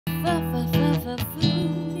Hey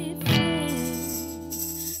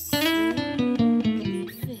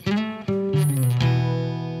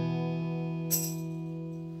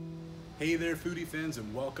there, foodie fans,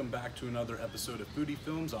 and welcome back to another episode of Foodie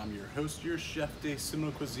Films. I'm your host, your chef de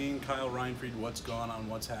cinema cuisine, Kyle Reinfried. What's going on?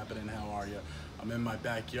 What's happening? How are you? I'm in my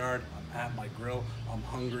backyard. I'm at my grill. I'm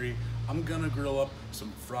hungry. I'm gonna grill up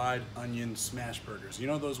some fried onion smash burgers. You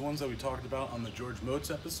know those ones that we talked about on the George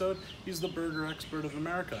Motz episode? He's the burger expert of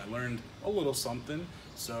America. I learned a little something,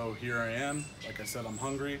 so here I am. Like I said, I'm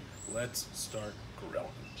hungry. Let's start grilling.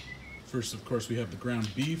 First, of course, we have the ground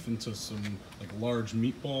beef into some large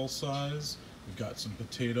meatball size. We've got some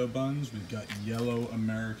potato buns. We've got yellow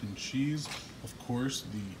American cheese. Of course,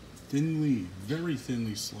 the very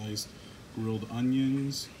thinly sliced grilled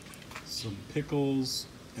onions, some pickles.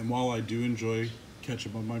 And while I do enjoy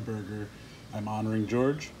ketchup on my burger, I'm honoring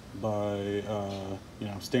George by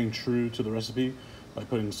staying true to the recipe by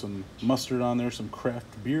putting some mustard on there, some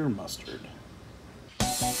craft beer mustard.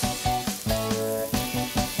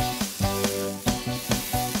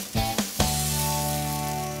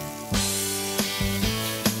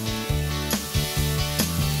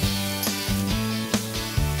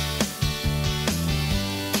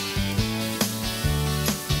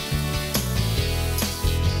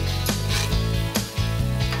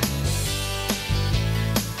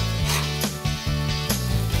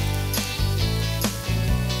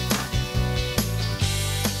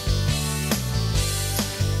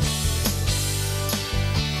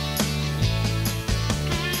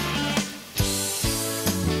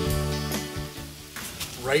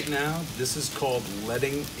 Right now, this is called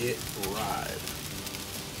letting it ride.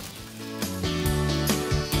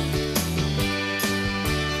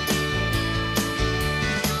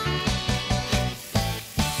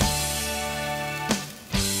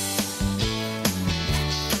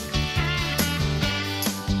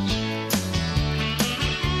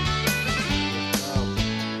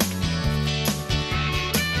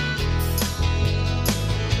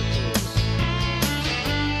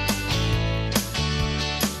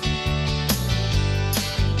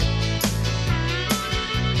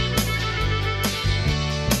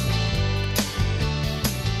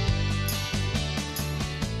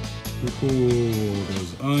 Ooh,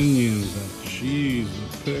 those onions, that cheese,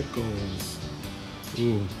 the pickles.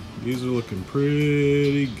 Ooh, these are looking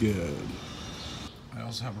pretty good. I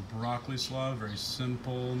also have a broccoli slaw, very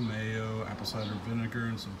simple, mayo, apple cider vinegar,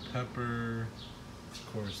 and some pepper.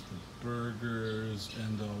 Of course, the burgers,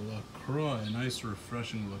 and the LaCroix, a nice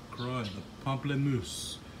refreshing LaCroix, the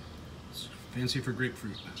pamplemousse. It's fancy for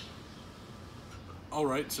grapefruit.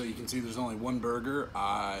 Alright, so you can see there's only one burger.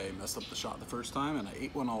 I messed up the shot the first time and I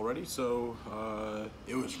ate one already, so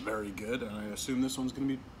it was very good, and I assume this one's going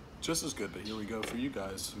to be just as good, but here we go for you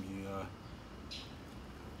guys.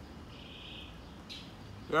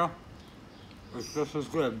 Yeah, it's just as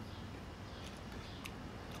good.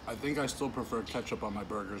 I think I still prefer ketchup on my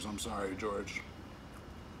burgers. I'm sorry, George.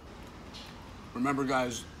 Remember,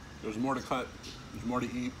 guys, there's more to cut, there's more to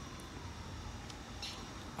eat.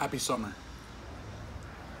 Happy summer.